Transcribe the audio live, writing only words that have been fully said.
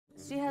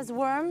She has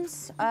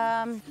worms.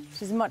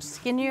 She's much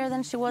skinnier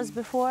than she was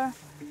before.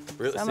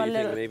 Really? So you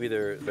think maybe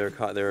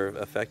they're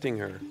affecting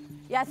her?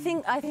 Yeah,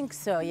 I think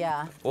so,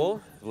 yeah. Well,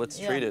 let's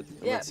treat it.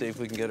 Yeah. Let's see if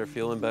we can get her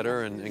feeling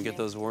better and get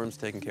those worms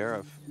taken care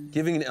of.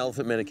 Giving an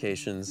elephant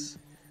medications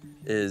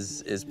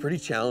is pretty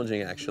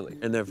challenging, actually.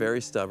 And they're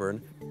very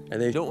stubborn, and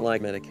they don't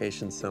like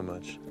medications so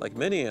much, like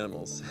many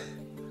animals.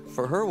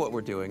 For her, what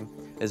we're doing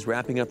is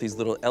wrapping up these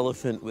little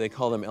elephant, they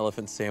call them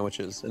elephant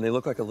sandwiches, and they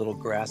look like a little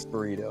grass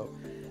burrito.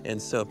 And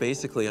so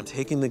basically, I'm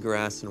taking the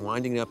grass and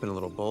winding it up in a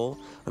little bowl.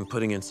 I'm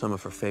putting in some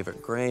of her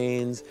favorite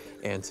grains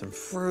and some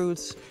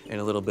fruits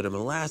and a little bit of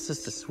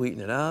molasses to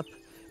sweeten it up,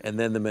 and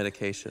then the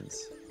medications.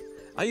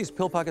 I use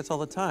pill pockets all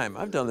the time.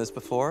 I've done this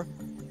before,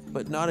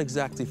 but not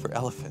exactly for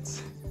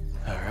elephants.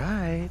 All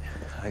right,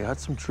 I got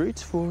some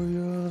treats for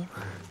you.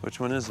 Which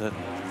one is it?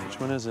 Which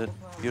one is it?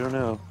 You don't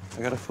know.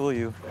 I gotta fool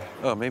you.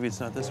 Oh, maybe it's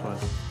not this one.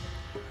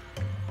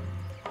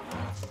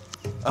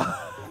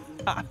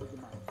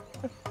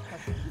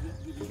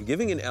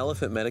 Giving an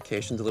elephant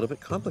medication is a little bit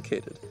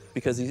complicated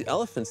because these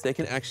elephants, they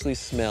can actually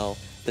smell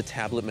the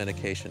tablet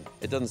medication.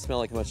 It doesn't smell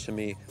like much to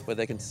me, but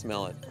they can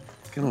smell it.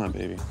 Come on,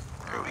 baby.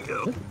 There we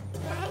go.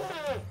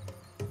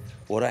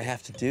 What I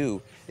have to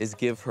do is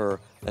give her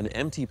an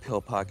empty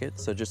pill pocket,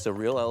 so just a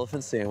real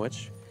elephant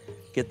sandwich,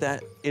 get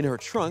that in her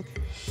trunk,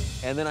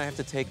 and then I have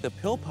to take the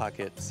pill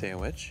pocket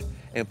sandwich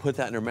and put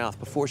that in her mouth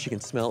before she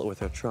can smell it with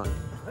her trunk.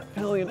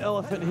 Pilling an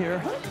elephant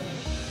here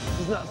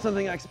is not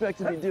something I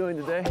expected to be doing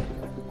today.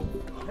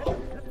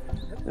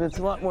 And it's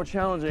a lot more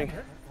challenging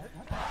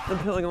than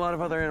pilling a lot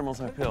of other animals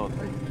I've pilled.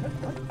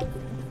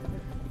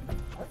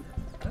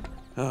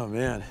 Oh,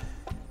 man.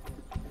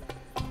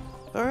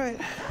 All right,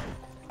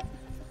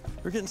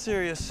 we're getting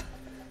serious.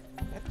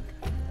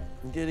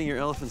 I'm getting your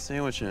elephant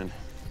sandwich in.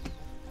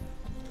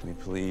 Can we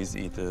please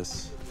eat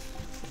this?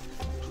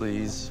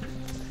 Please.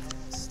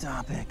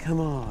 Stop it, come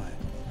on.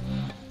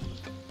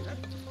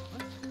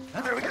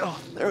 There we go,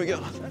 there we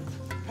go.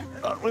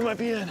 Oh, we might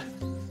be in.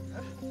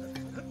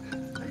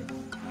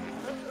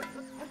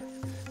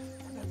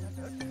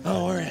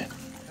 Oh, we're in.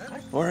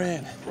 We're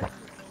in.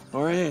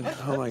 We're in.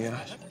 Oh my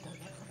gosh.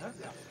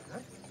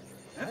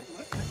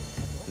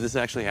 Did this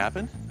actually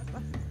happen?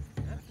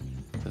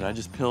 Did I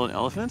just pill an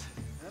elephant?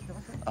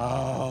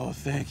 Oh,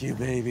 thank you,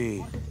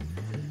 baby.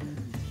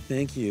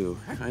 Thank you.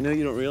 I know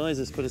you don't realize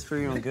this, but it's for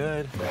your own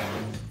good.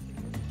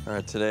 All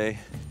right, today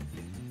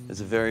is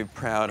a very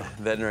proud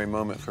veterinary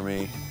moment for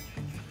me.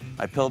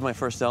 I pilled my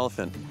first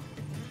elephant.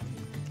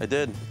 I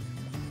did.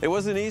 It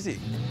wasn't easy.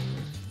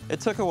 It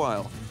took a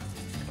while.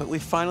 But we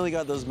finally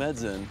got those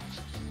meds in.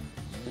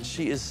 And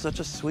she is such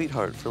a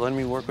sweetheart for letting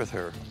me work with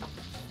her.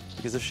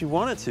 Because if she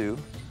wanted to,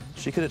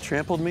 she could have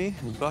trampled me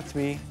and bucked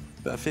me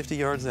about 50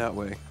 yards that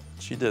way.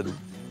 She didn't.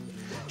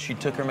 She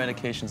took her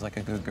medications like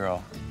a good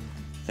girl.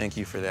 Thank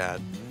you for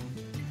that.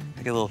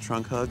 I get a little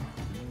trunk hug.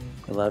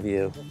 I love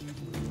you.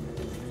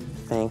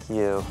 Thank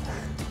you.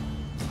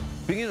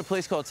 Being in a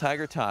place called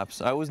Tiger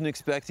Tops, I wasn't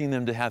expecting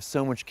them to have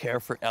so much care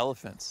for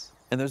elephants.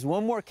 And there's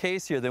one more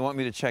case here they want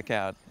me to check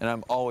out, and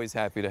I'm always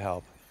happy to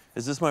help.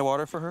 Is this my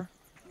water for her?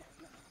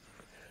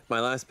 My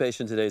last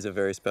patient today is a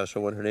very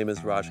special one. Her name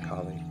is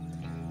Rajkali.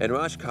 And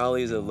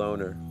Rajkali is a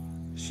loner.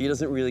 She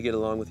doesn't really get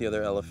along with the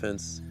other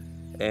elephants.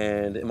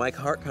 And my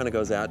heart kind of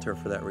goes out to her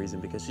for that reason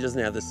because she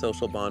doesn't have this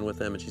social bond with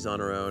them and she's on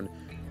her own.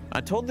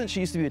 I told them she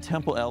used to be a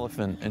temple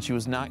elephant and she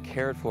was not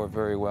cared for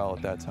very well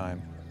at that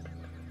time.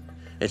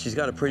 And she's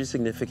got a pretty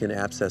significant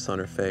abscess on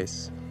her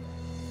face.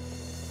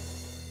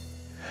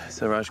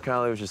 So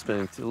Rajkali was just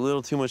spending a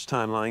little too much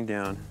time lying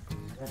down.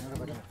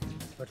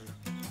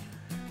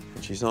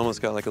 And she's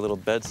almost got like a little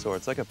bed sore.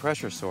 It's like a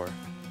pressure sore.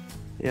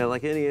 Yeah,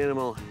 like any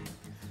animal,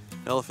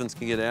 elephants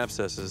can get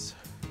abscesses,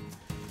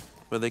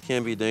 but they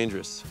can be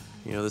dangerous.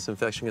 You know, this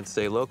infection can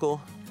stay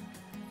local.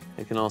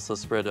 It can also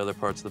spread to other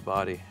parts of the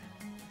body.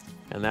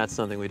 And that's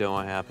something we don't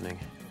want happening.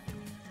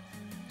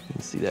 You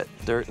can see that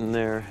dirt in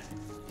there.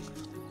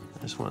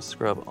 I just want to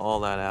scrub all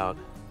that out.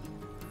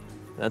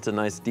 That's a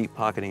nice deep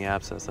pocketing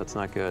abscess. That's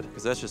not good,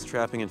 because that's just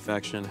trapping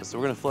infection. So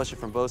we're gonna flush it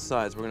from both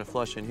sides. We're gonna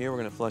flush in here, we're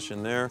gonna flush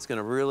in there. It's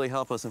gonna really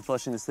help us in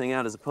flushing this thing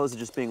out as opposed to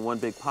just being one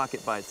big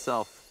pocket by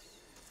itself.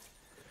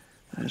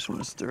 I just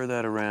want to stir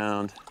that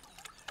around.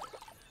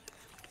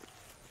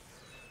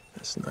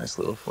 That's a nice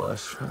little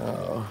flush.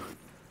 Oh,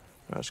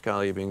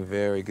 Rajkali, you're being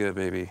very good,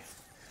 baby.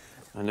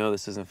 I know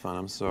this isn't fun,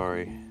 I'm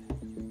sorry.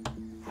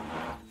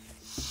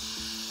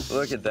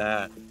 Look at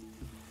that.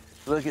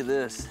 Look at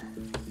this.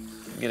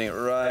 Getting it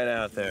right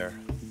out there.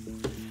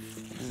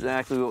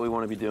 Exactly what we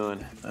want to be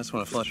doing. I just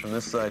want to flush from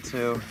this side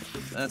too.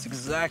 That's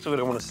exactly what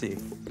I want to see.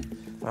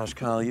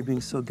 Rajkali, you're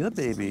being so good,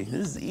 baby.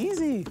 This is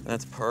easy.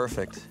 That's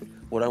perfect.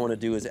 What I want to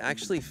do is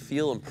actually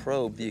feel and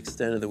probe the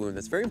extent of the wound.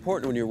 That's very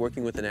important when you're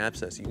working with an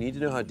abscess. You need to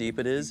know how deep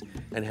it is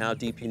and how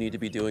deep you need to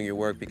be doing your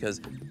work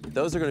because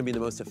those are going to be the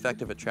most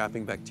effective at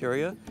trapping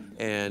bacteria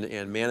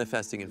and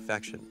manifesting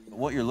infection.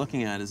 What you're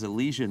looking at is a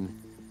lesion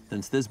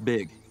that's this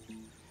big.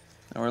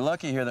 And we're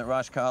lucky here that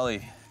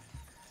Rajkali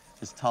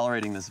is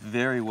tolerating this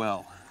very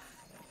well.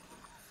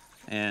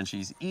 And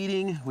she's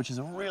eating, which is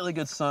a really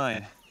good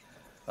sign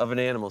of an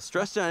animal.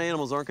 Stressed out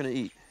animals aren't gonna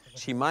eat.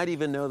 She might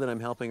even know that I'm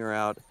helping her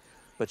out,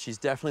 but she's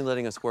definitely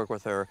letting us work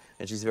with her,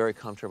 and she's very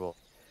comfortable.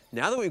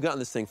 Now that we've gotten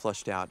this thing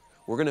flushed out,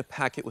 we're gonna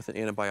pack it with an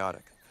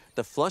antibiotic.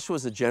 The flush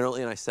was a general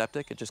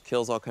antiseptic. It just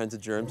kills all kinds of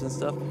germs and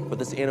stuff, but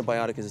this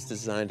antibiotic is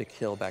designed to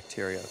kill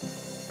bacteria.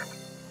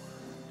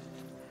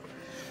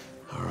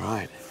 All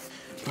right.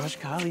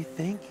 Rajkali,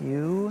 thank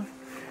you.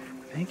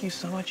 Thank you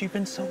so much. You've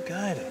been so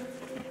good.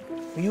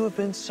 You have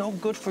been so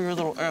good for your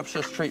little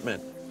abscess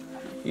treatment.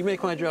 You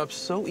make my job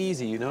so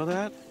easy, you know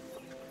that?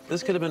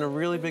 This could have been a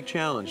really big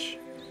challenge.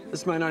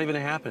 This might not even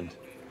have happened.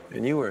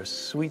 And you were a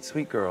sweet,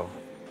 sweet girl.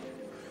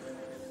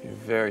 You're a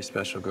very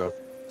special girl.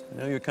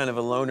 I know you're kind of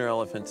a loner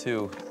elephant,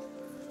 too.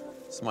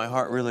 So my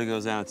heart really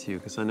goes out to you,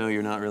 because I know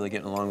you're not really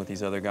getting along with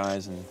these other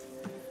guys, and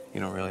you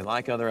don't really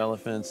like other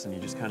elephants, and you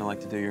just kind of like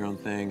to do your own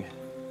thing.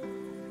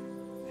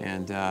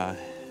 And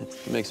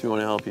it makes me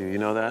want to help you, you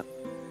know that?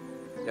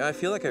 Yeah, I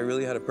feel like I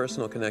really had a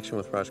personal connection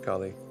with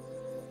Rajkali.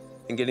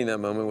 And getting that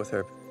moment with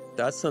her,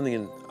 that's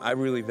something I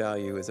really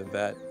value as a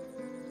vet.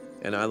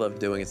 And I love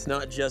doing. It's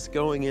not just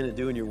going in and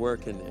doing your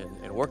work and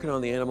working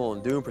on the animal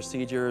and doing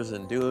procedures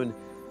and doing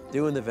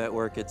the vet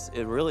work. It's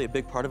really a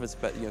big part of it's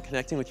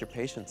connecting with your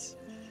patients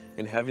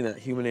and having that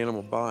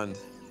human-animal bond.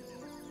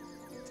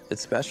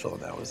 It's special.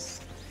 That was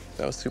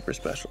super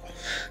special.